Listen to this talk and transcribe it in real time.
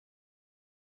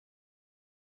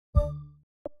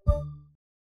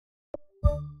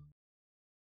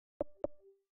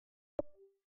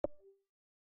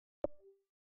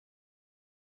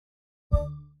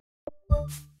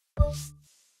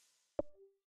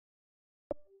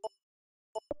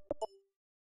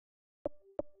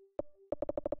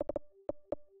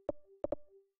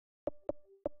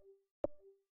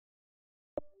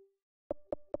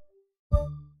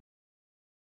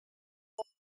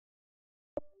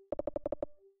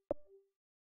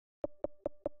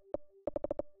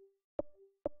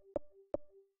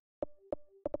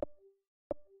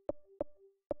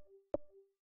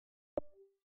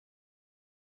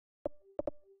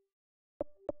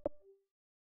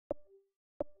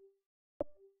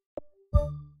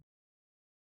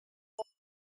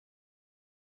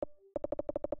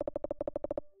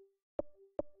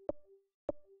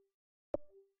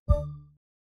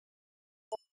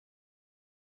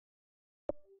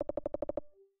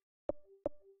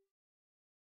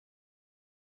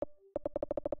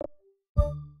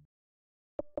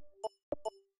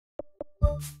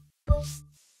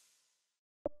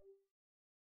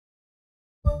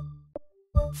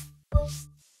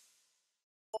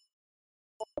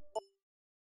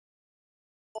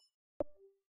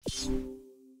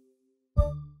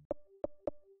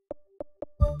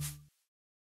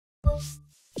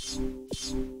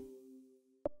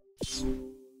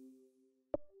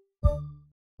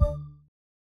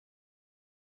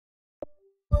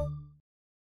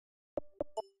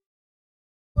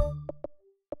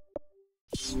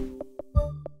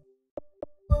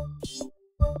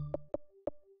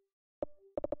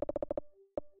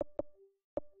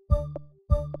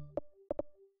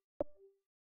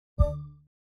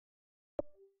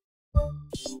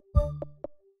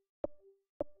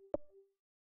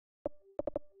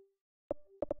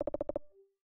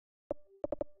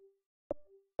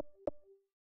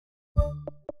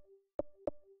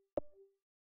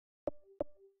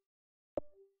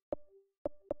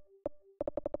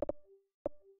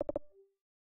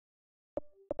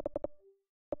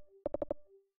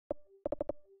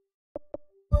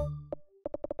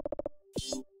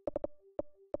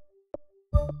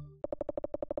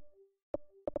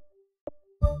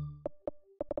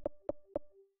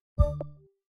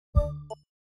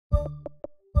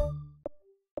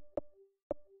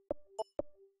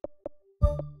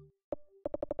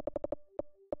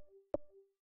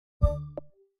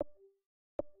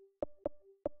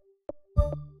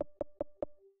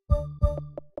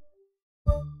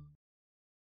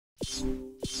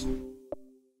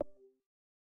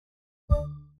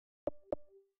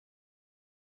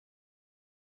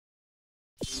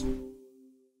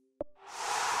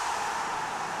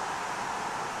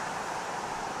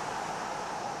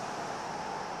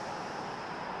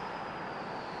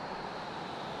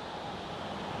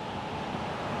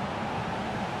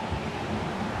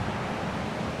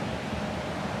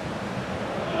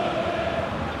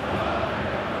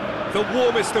The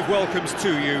warmest of welcomes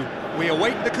to you. We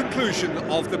await the conclusion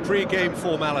of the pre-game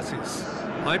formalities.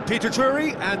 I'm Peter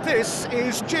Drury, and this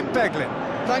is Jim Beglin.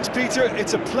 Thanks, Peter.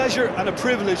 It's a pleasure and a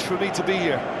privilege for me to be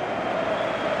here.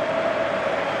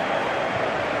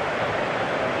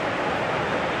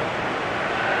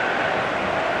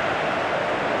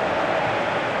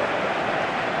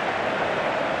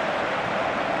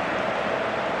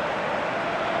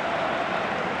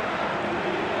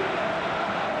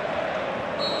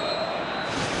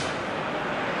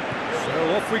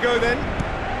 Off we go then.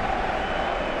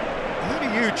 Who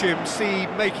do you, Jim, see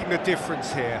making the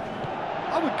difference here?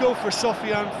 I would go for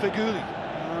Sofiane Feghouli.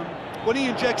 When he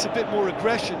injects a bit more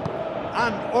aggression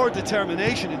or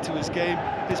determination into his game,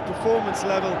 his performance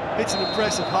level hits an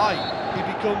impressive high. He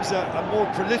becomes a more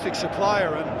prolific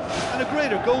supplier and a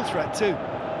greater goal threat too.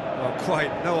 Well,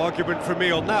 quite no argument from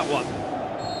me on that one.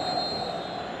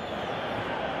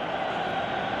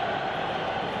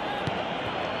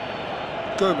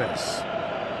 Gomez.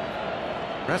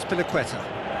 Raspinaqueta.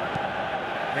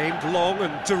 Aimed long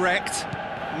and direct.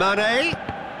 Mane.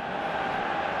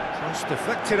 Cross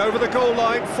deflected over the goal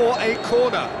line for a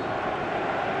corner.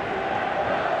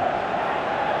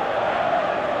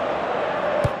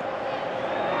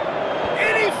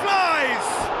 In he flies!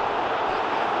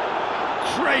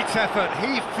 Great effort,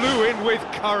 he flew in with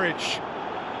courage.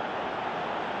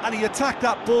 And he attacked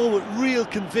that ball with real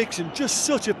conviction, just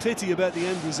such a pity about the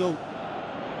end result.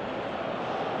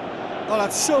 Oh,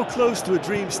 that's so close to a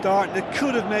dream start, and it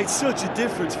could have made such a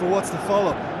difference for what's to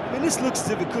follow. I mean, this looks as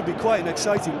if it could be quite an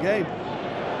exciting game.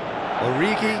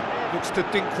 Origi looks to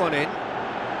dink one in.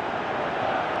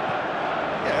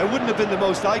 Yeah, it wouldn't have been the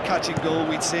most eye-catching goal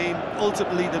we'd seen.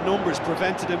 Ultimately, the numbers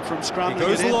prevented him from scrambling He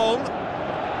goes it in. long.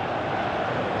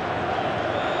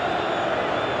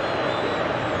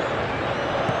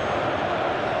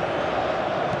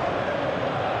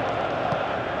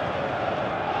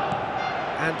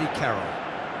 Andy Carroll.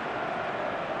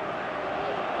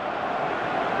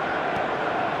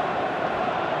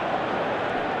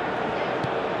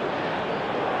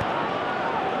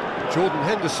 Jordan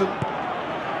Henderson.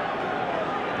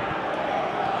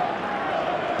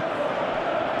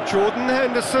 Jordan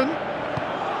Henderson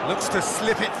looks to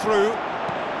slip it through.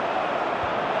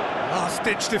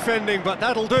 Last-ditch defending, but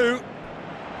that'll do.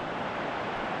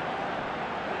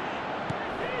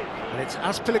 And it's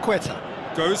Azpilicueta.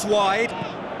 Goes wide.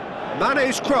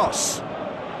 Mane's cross.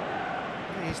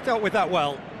 He's dealt with that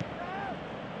well.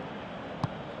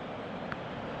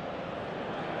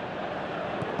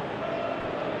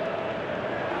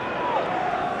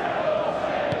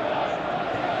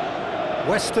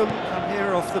 West Ham come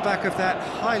here off the back of that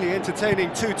highly entertaining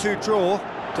 2-2 draw.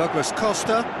 Douglas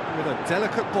Costa with a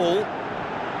delicate ball.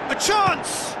 A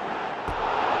chance!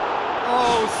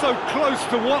 Oh, so close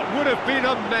to what would have been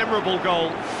a memorable goal.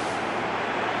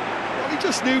 Well, he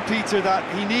just knew, Peter, that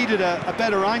he needed a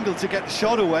better angle to get the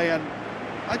shot away, and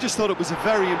I just thought it was a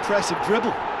very impressive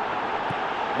dribble.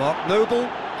 Mark Noble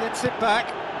gets it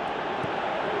back.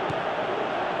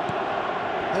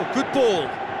 Oh, good ball.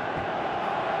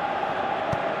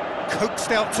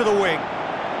 Coaxed out to the wing.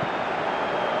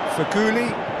 Feghouli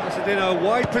has it in a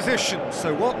wide position,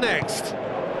 so what next?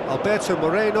 Alberto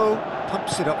Moreno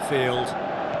pumps it upfield.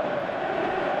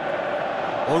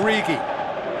 Origi.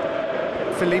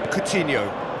 Philippe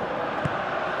Coutinho.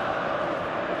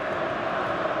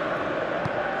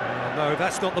 Oh, no,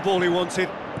 that's not the ball he wanted.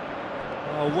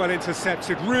 Oh, well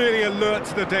intercepted, really alert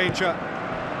to the danger.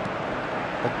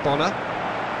 Ogbonna.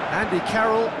 Andy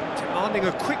Carroll demanding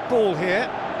a quick ball here.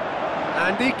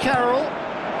 Andy Carroll,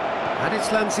 and it's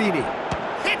Lanzini.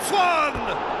 Hits one!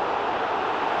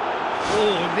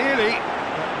 Oh, nearly,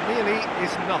 but nearly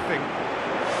is nothing.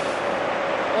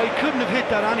 Well, he couldn't have hit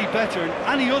that any better, and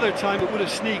any other time it would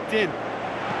have sneaked in.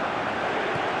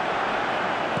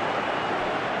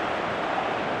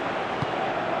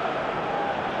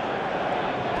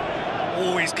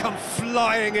 Oh, he's come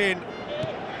flying in.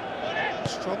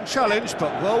 Strong challenge,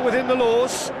 but well within the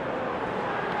laws.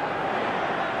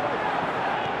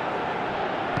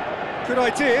 Good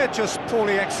idea, just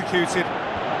poorly executed.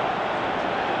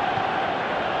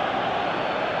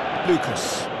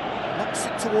 Lucas knocks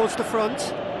it towards the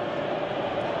front.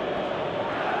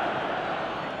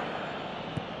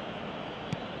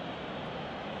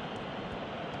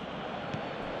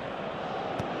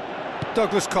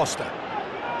 Douglas Costa.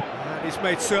 And he's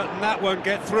made certain that won't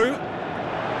get through.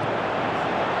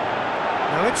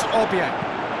 Now it's Obiang.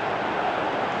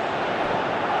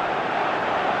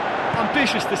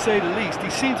 Ambitious to say the least. He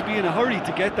seemed to be in a hurry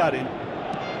to get that in.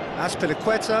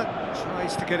 Azpilicueta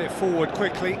tries to get it forward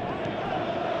quickly.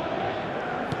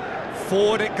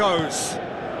 Forward it goes.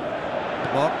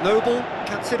 Mark Noble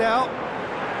cuts it out.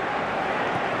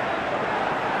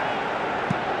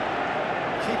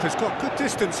 Keeper's got good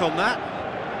distance on that.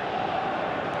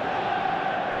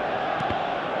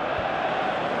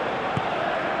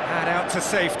 And out to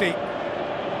safety.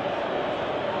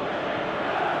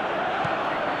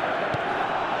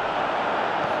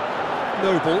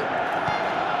 Noble.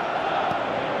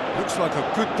 Looks like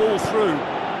a good ball through.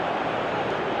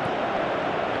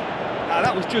 Now,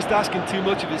 that was just asking too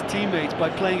much of his teammates by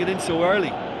playing it in so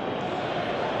early.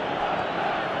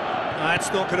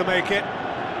 That's not going to make it.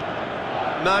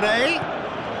 Mane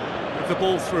with the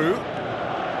ball through.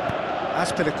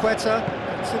 Azpilicueta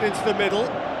gets it into the middle.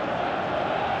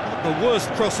 Not the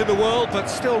worst cross in the world, but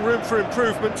still room for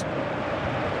improvement.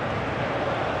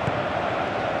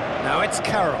 Now it's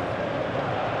Carroll.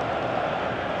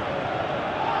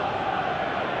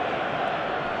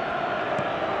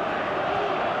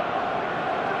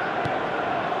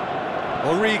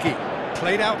 Origi,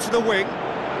 played out to the wing.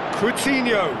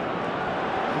 Coutinho,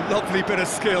 lovely bit of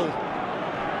skill.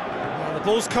 Well, the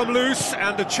ball's come loose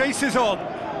and the chase is on.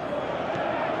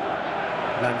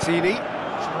 Lanzini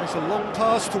tries a long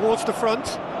pass towards the front.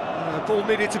 The ball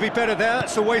needed to be better there,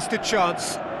 it's a wasted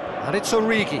chance. And it's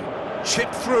Origi,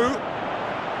 chip through.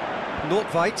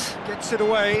 Nordtveit gets it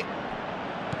away.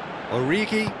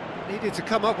 Origi needed to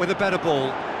come up with a better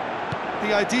ball.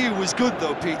 The idea was good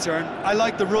though, Peter, and I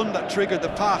like the run that triggered the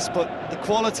pass, but the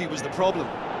quality was the problem.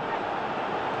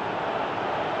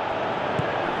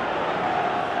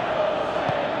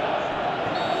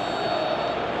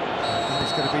 That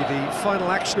is going to be the final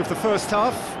action of the first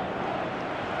half.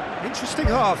 Interesting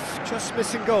half, just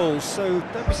missing goals, so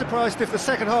don't be surprised if the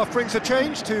second half brings a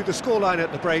change to the scoreline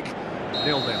at the break,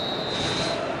 0-0.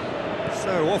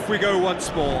 So off we go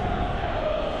once more.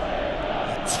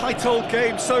 Tight old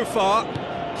game so far.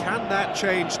 Can that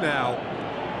change now?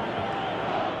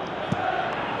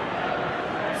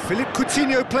 Philippe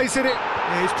Coutinho plays it.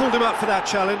 Yeah, he's pulled him up for that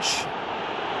challenge.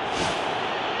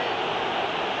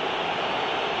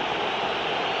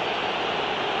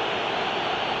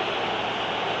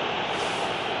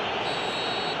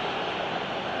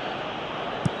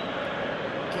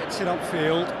 gets it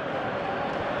upfield.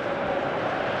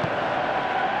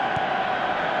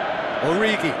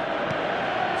 Origi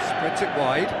spreads it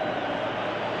wide.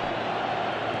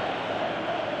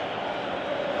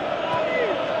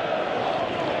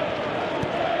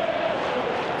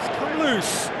 It's come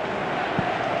loose.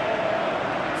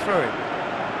 Throw it.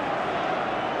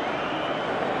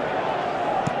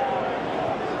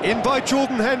 In by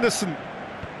Jordan Henderson.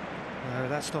 No,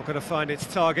 that's not going to find its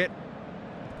target.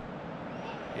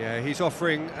 Yeah, he's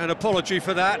offering an apology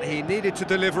for that. He needed to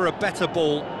deliver a better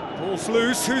ball. Ball's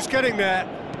loose, who's getting there?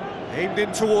 Aimed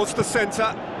in towards the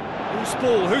centre. Who's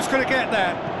ball, who's going to get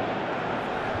there?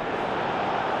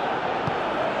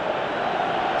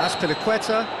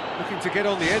 Azpilicueta looking to get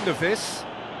on the end of this.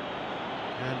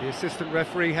 And the assistant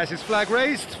referee has his flag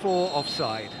raised for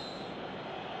offside.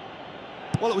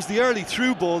 Well, it was the early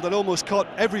through ball that almost caught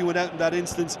everyone out in that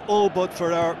instance, all but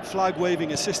for our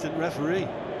flag-waving assistant referee.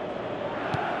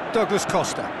 Douglas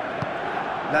Costa.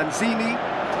 Lanzini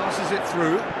passes it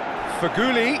through.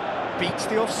 Feghouli beats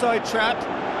the offside trap.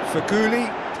 Feghouli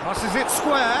passes it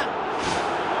square.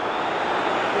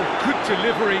 Oh, good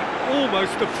delivery,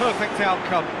 almost the perfect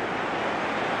outcome.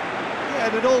 Yeah,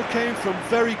 and it all came from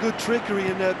very good trickery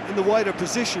in the wider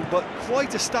position, but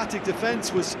quite a static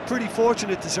defence. Was pretty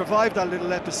fortunate to survive that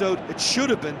little episode. It should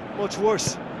have been much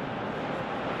worse.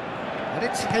 And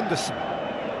it's Henderson.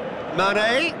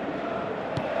 Mane.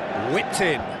 Whipped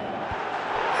in.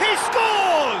 He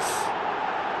scores!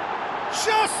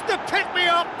 Just the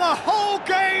pick-me-up the whole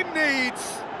game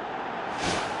needs.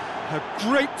 A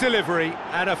great delivery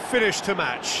and a finish to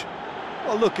match.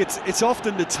 Well, look, it's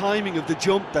often the timing of the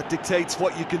jump that dictates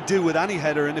what you can do with any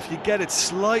header, and if you get it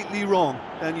slightly wrong,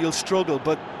 then you'll struggle,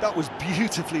 but that was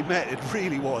beautifully met, it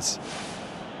really was.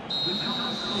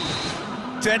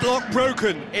 Deadlock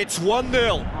broken, it's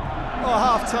 1-0. Oh,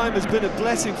 half-time has been a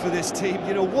blessing for this team.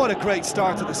 You know, what a great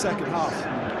start to the second half.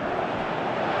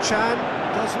 Chan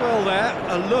does well there,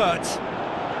 alert.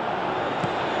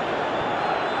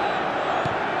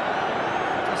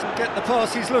 Doesn't get the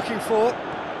pass he's looking for.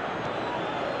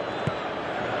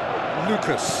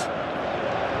 Lucas.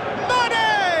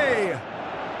 Mane!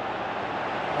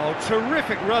 Oh,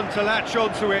 terrific run to latch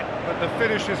onto it, but the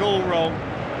finish is all wrong.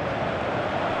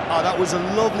 Oh, that was a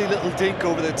lovely little dink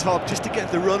over the top just to get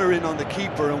the runner in on the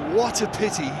keeper, and what a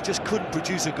pity he just couldn't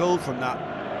produce a goal from that.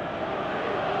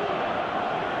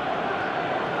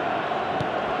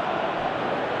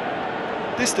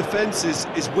 This defence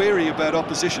is wary about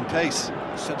opposition pace.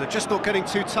 So they're just not getting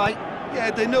too tight?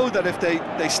 Yeah, they know that if they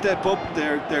step up,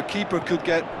 their keeper could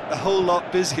get a whole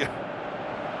lot busier.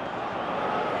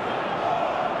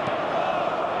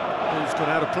 Ball's gone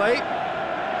out of play.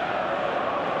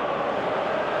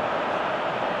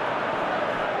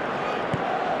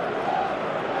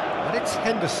 And it's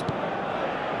Henderson.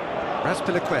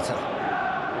 Azpilicueta.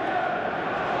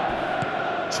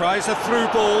 Tries a through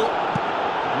ball.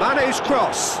 Mane's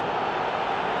cross.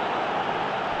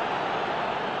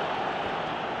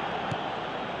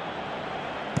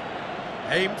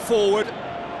 Aimed forward.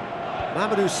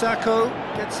 Mamadou Sakho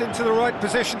gets into the right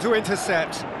position to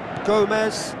intercept.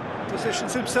 Gomez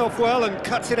positions himself well and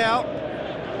cuts it out.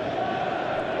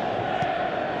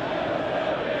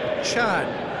 Chan.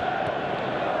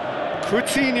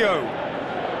 Coutinho.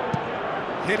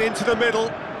 Hit into the middle.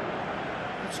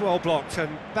 It's well blocked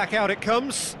and back out it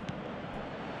comes.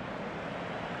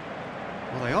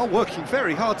 Well, they are working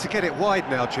very hard to get it wide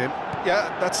now, Jim.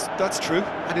 Yeah, that's true.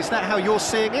 And is that how you're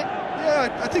seeing it?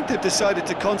 Yeah, I think they've decided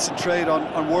to concentrate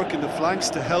on working the flanks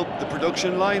to help the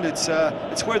production line. It's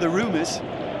where the room is.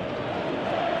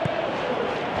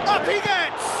 Up he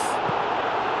gets!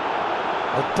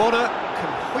 Bonner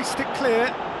can hoist it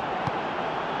clear.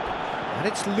 And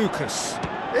it's Lucas.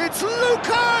 It's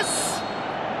Lucas!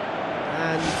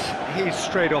 And he's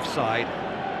straight offside.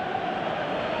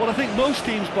 Well, I think most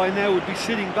teams by now would be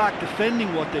sitting back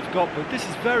defending what they've got, but this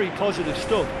is very positive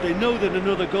stuff. They know that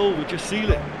another goal would just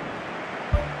seal it.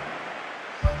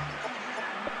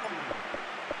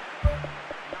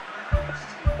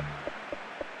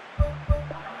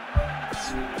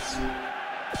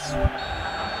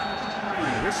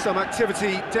 There is some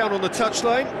activity down on the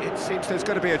touchline. It seems there's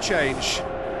going to be a change.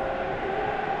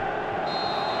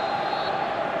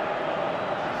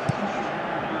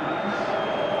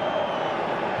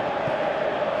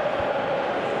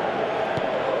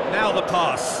 Now the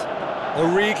pass.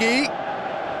 Origi.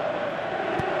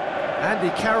 Andy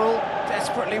Carroll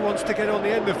desperately wants to get on the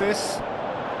end of this.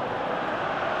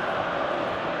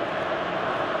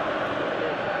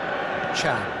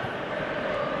 Chan.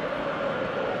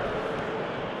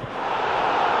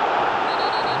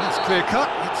 And that's clear cut.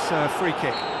 It's a free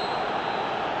kick.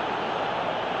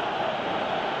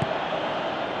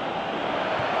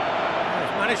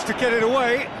 Managed to get it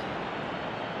away.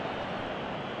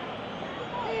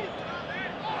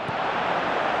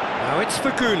 Now it's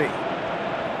Faguli.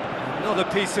 Another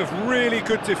piece of really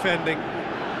good defending.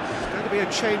 There's going to be a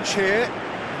change here.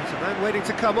 There's a man waiting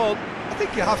to come on. I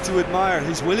think you have to admire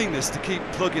his willingness to keep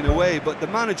plugging away, but the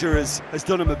manager has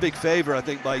done him a big favour, I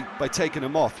think, by taking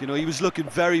him off. You know, he was looking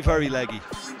very, very leggy.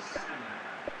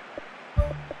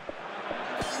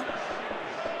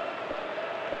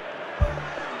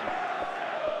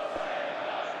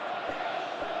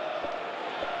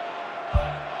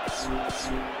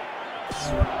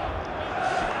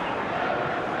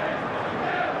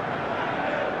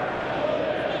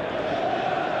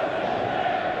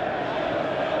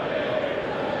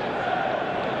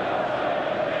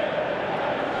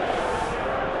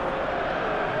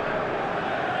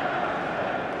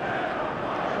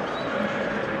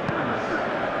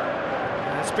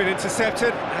 It's been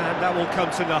intercepted, and that will come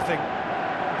to nothing.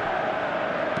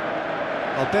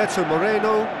 Alberto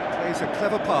Moreno plays a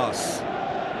clever pass.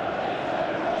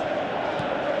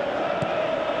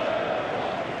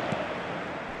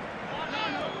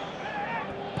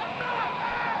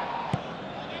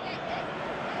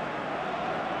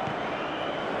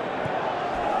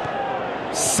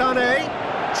 Sané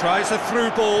tries a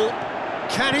through ball.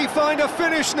 Can he find a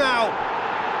finish now?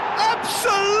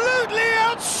 Absolutely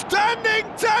outstanding,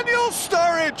 Daniel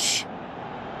Sturridge!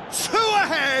 2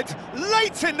 ahead,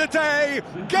 late in the day,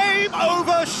 game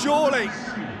over surely.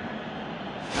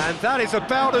 And that is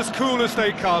about as cool as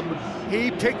they come.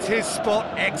 He picked his spot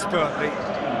expertly.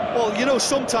 Well, you know,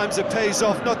 sometimes it pays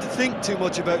off not to think too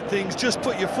much about things, just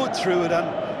put your foot through it, and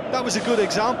that was a good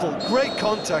example. Great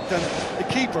contact, and the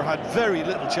keeper had very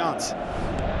little chance.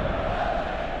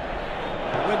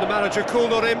 When the manager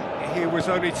called on him, he was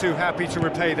only too happy to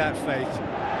repay that faith.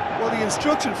 Well, the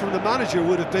instruction from the manager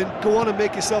would have been, go on and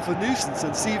make yourself a nuisance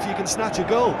and see if you can snatch a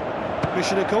goal.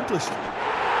 Mission accomplished.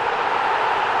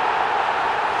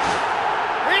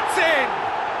 It's in!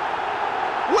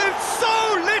 With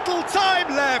so little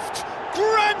time left!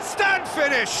 Grandstand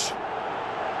finish!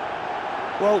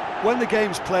 Well, when the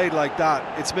game's played like that,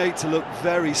 it's made to look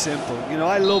very simple. You know,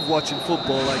 I love watching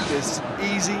football like this.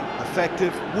 Easy,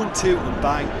 effective, 1-2 and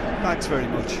bang. Thanks very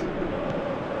much.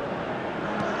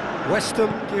 West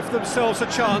Ham give themselves a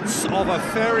chance of a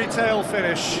fairy tale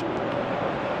finish.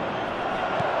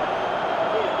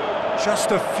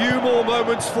 Just a few more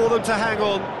moments for them to hang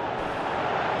on.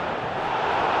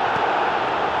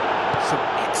 Some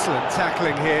excellent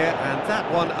tackling here, and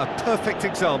that one a perfect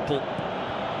example.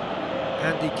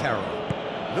 Andy Carroll.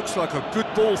 Looks like a good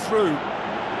ball through.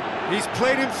 He's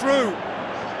played him through.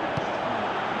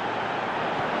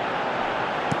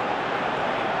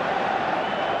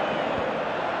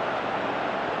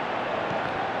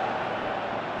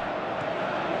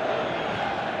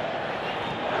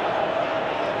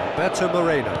 Alberto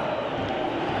Moreno.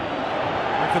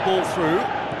 With the ball through.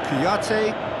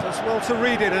 Kouyaté does well to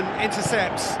read it and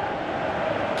intercepts.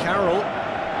 Carroll.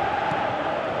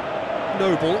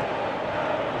 Noble.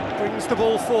 Brings the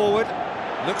ball forward,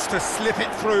 looks to slip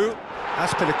it through.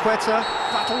 Azpilicueta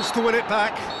battles to win it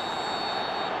back.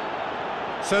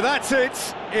 So that's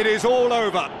it, it is all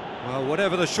over. Well,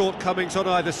 whatever the shortcomings on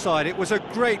either side, it was a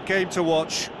great game to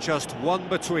watch, just one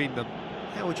between them.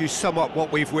 How would you sum up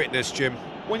what we've witnessed, Jim?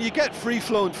 When you get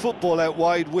free-flowing football out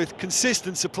wide with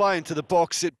consistent supply into the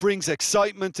box, it brings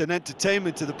excitement and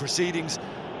entertainment to the proceedings.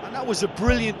 And that was a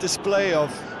brilliant display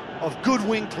of good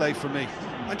wing play for me.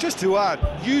 And just to add,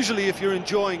 usually if you're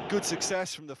enjoying good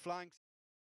success from the flanks...